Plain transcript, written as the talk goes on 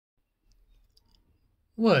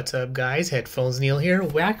What's up guys, Headphones Neil here,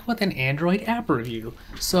 back with an Android app review.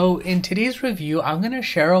 So in today's review, I'm going to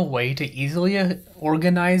share a way to easily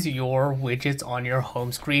organize your widgets on your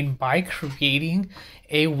home screen by creating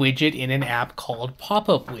a widget in an app called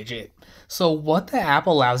Pop-Up Widget. So what the app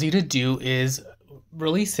allows you to do is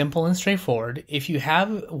really simple and straightforward. If you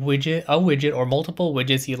have a widget or multiple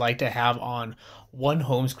widgets you'd like to have on one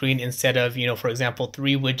home screen instead of, for example,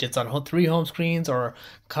 three widgets on three home screens or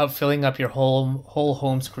filling up your whole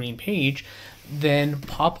home screen page, then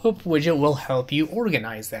Pop-Up Widget will help you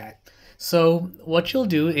organize that. So what you'll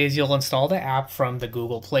do is you'll install the app from the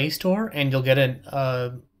Google Play Store and you'll get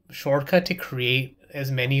a shortcut to create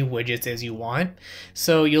as many widgets as you want.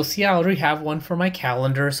 So you'll see I already have one for my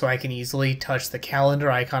calendar, so I can easily touch the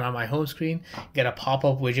calendar icon on my home screen, get a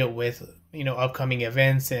pop-up widget with upcoming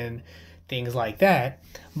events and things like that.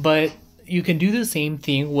 But you can do the same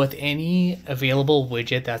thing with any available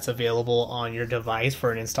widget that's available on your device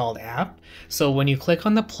for an installed app. So when you click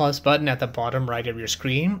on the plus button at the bottom right of your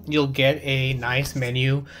screen, you'll get a nice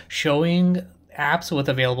menu showing apps with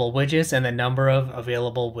available widgets and the number of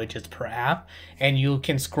available widgets per app, and you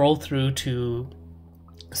can scroll through to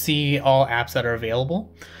see all apps that are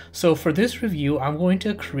available. So for this review, I'm going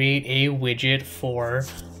to create a widget for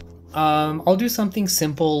I'll do something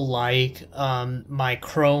simple like my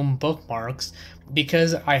Chrome bookmarks,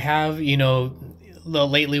 because I have,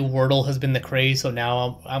 lately Wordle has been the craze, so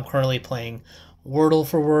now I'm currently playing Wordle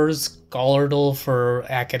for words, Schollardle for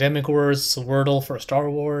academic words, Wordle for Star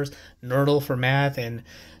Wars, Nerdle for math, and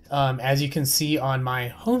as you can see on my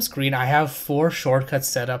home screen, I have 4 shortcuts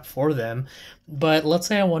set up for them. But let's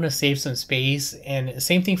say I want to save some space, and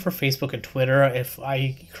same thing for Facebook and Twitter if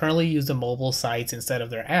I currently use the mobile sites instead of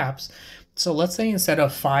their apps. So let's say instead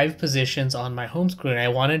of 5 positions on my home screen, I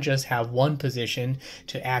want to just have 1 position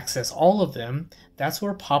to access all of them. That's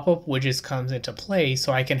where pop-up widgets comes into play,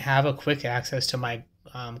 so I can have a quick access to my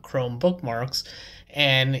Chrome bookmarks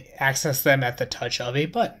and access them at the touch of a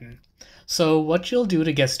button. So what you'll do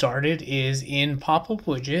to get started is in Pop-Up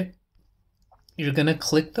Widget, you're going to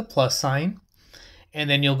click the plus sign, and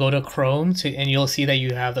then you'll go to Chrome and you'll see that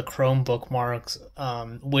you have the Chrome bookmarks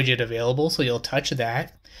widget available. So you'll touch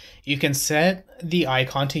that. You can set the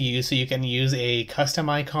icon to use, so you can use a custom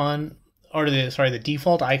icon or the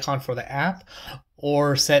default icon for the app,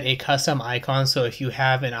 or set a custom icon. So if you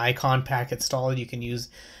have an icon pack installed, you can use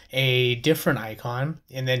a different icon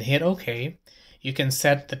and then hit OK. You can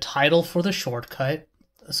set the title for the shortcut.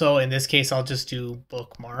 So in this case, I'll just do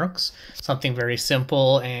bookmarks, something very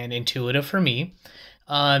simple and intuitive for me.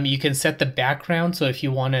 You can set the background. So if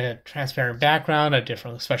you want a transparent background, a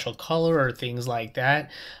different special color or things like that,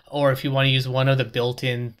 or if you want to use one of the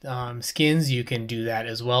built-in skins, you can do that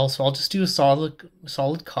as well. So I'll just do a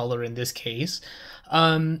solid color in this case.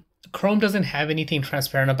 Chrome doesn't have anything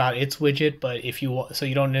transparent about its widget, but so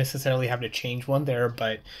you don't necessarily have to change one there,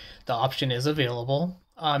 but the option is available.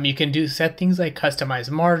 You can set things like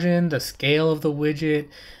customize margin, the scale of the widget,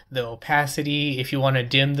 the opacity, if you want to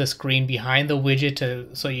dim the screen behind the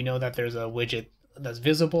widget so you know that there's a widget that's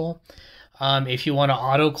visible. If you want to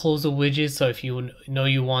auto close the widget, so if you know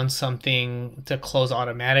you want something to close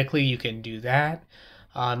automatically, you can do that.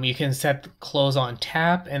 You can set close on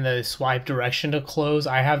tap and the swipe direction to close.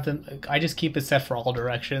 I just keep it set for all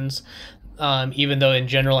directions, even though in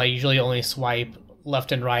general I usually only swipe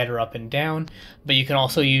left and right or up and down, but you can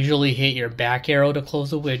also usually hit your back arrow to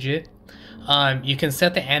close the widget. You can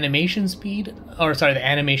set the animation speed, the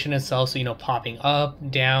animation itself, so popping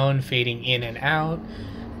up, down, fading in and out.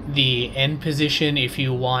 The end position if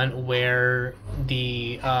you want where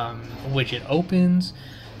the widget opens.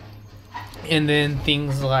 And then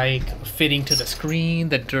things like fitting to the screen,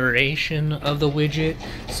 the duration of the widget.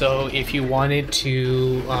 So if you want it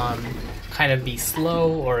to kind of be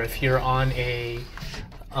slow, or if you're on a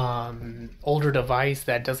older device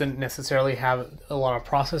that doesn't necessarily have a lot of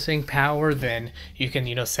processing power, then you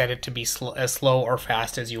can set it to be as slow or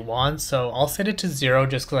fast as you want. So I'll set it to 0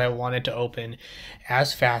 just because I want it to open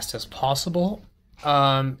as fast as possible.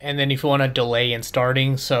 And then if you want to delay in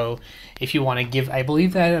starting, so if you want to give, I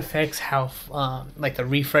believe that affects how like the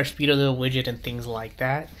refresh speed of the widget and things like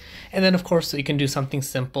that. And then of course you can do something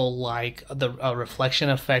simple like the reflection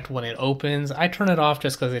effect when it opens. I turn it off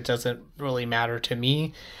just because it doesn't really matter to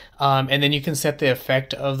me. And then you can set the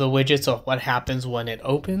effect of the widget, so what happens when it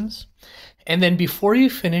opens. And then before you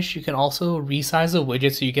finish, you can also resize the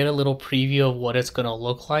widget so you get a little preview of what it's going to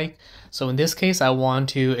look like. So in this case, I want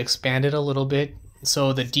to expand it a little bit,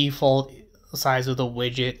 so the default size of the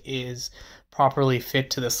widget is properly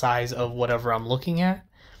fit to the size of whatever I'm looking at.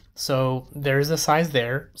 So there's a size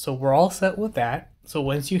there. So we're all set with that. So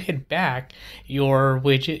once you hit back, your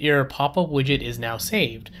pop-up widget is now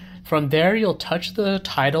saved. From there, you'll touch the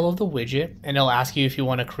title of the widget and it'll ask you if you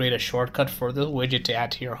want to create a shortcut for the widget to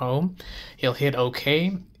add to your home. You'll hit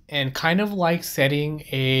OK, and kind of like setting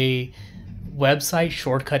a website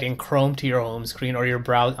shortcut in Chrome to your home screen, or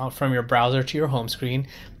from your browser to your home screen,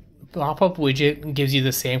 pop-up widget gives you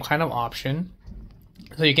the same kind of option.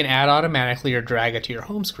 So you can add automatically or drag it to your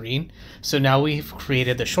home screen. So now we've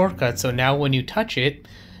created the shortcut. So now when you touch it,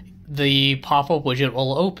 the pop-up widget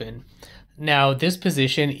will open. Now this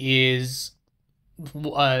position is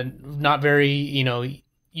not very,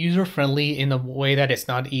 user-friendly in the way that it's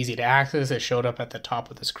not easy to access. It showed up at the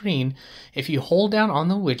top of the screen. If you hold down on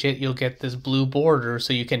the widget, you'll get this blue border,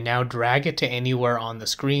 so you can now drag it to anywhere on the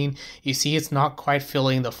screen. You see it's not quite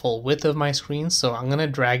filling the full width of my screen, so I'm going to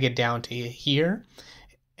drag it down to here,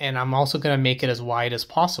 and I'm also going to make it as wide as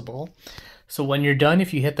possible. So when you're done,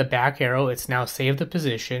 if you hit the back arrow, it's now saved the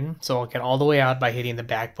position. So I'll get all the way out by hitting the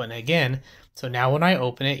back button again. So now when I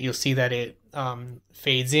open it, you'll see that it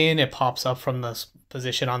fades in, it pops up from the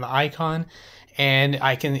position on the icon, and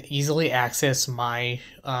I can easily access my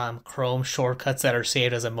Chrome shortcuts that are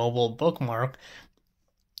saved as a mobile bookmark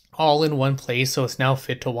all in one place. So it's now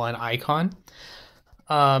fit to one icon.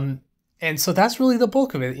 And so that's really the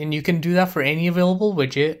bulk of it. And you can do that for any available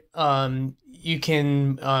widget. You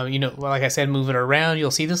can, like I said, move it around.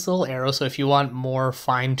 You'll see this little arrow. So if you want more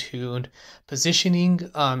fine-tuned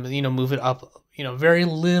positioning, move it up, very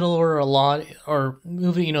little or a lot, or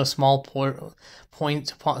move it, small points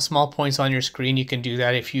on your screen. You can do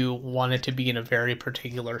that if you want it to be in a very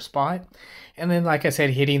particular spot. And then, like I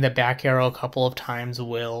said, hitting the back arrow a couple of times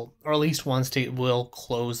will, or at least once, will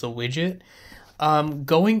close the widget.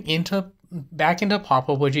 Going back into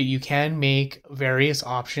pop-up widget, you can make various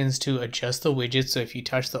options to adjust the widget. So if you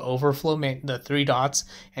touch the overflow, the three dots,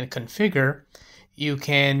 and configure, you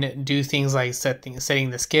can do things like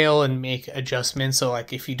setting the scale and make adjustments. So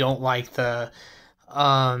like if you don't like the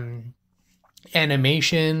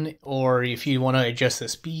animation, or if you want to adjust the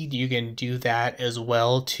speed, you can do that as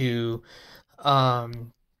well to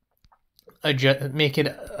make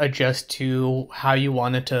it adjust to how you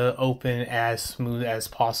want it to open as smooth as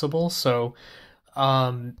possible. So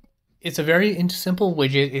it's a very simple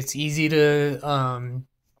widget. It's easy to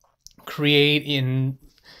create in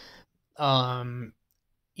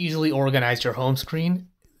easily organize your home screen.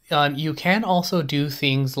 You can also do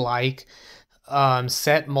things like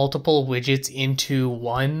set multiple widgets into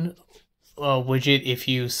one widget if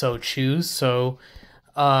you so choose. So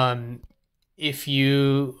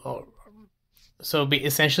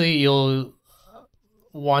essentially you'll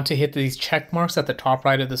want to hit these check marks at the top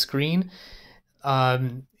right of the screen,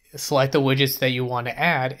 select the widgets that you want to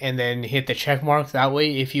add, and then hit the check mark. That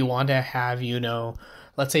way, if you want to have,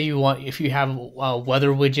 let's say if you have weather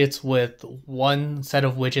widgets with one set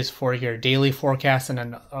of widgets for your daily forecast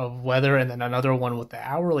and weather, and then another one with the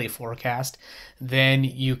hourly forecast, then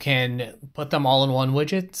you can put them all in one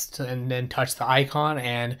widget and then touch the icon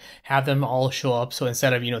and have them all show up. So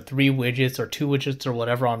instead of 3 widgets or 2 widgets or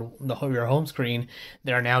whatever on your home screen,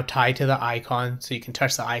 they're now tied to the icon. So you can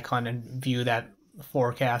touch the icon and view that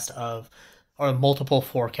forecast or multiple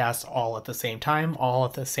forecasts all at the same time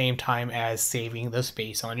as saving the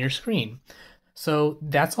space on your screen. So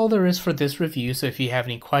that's all there is for this review. So if you have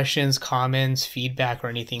any questions, comments, feedback, or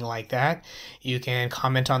anything like that, you can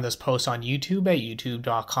comment on this post on YouTube at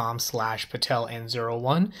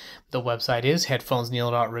youtube.com/PatelN01. The website is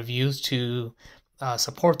headphonesneil.reviews to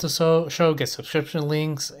support the show, get subscription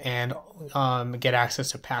links, and get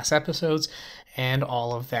access to past episodes and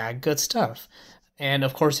all of that good stuff. And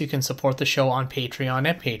of course, you can support the show on Patreon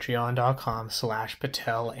at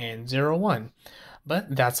patreon.com/PatelN01.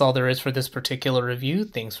 But that's all there is for this particular review.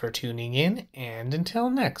 Thanks for tuning in, and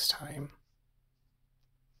until next time.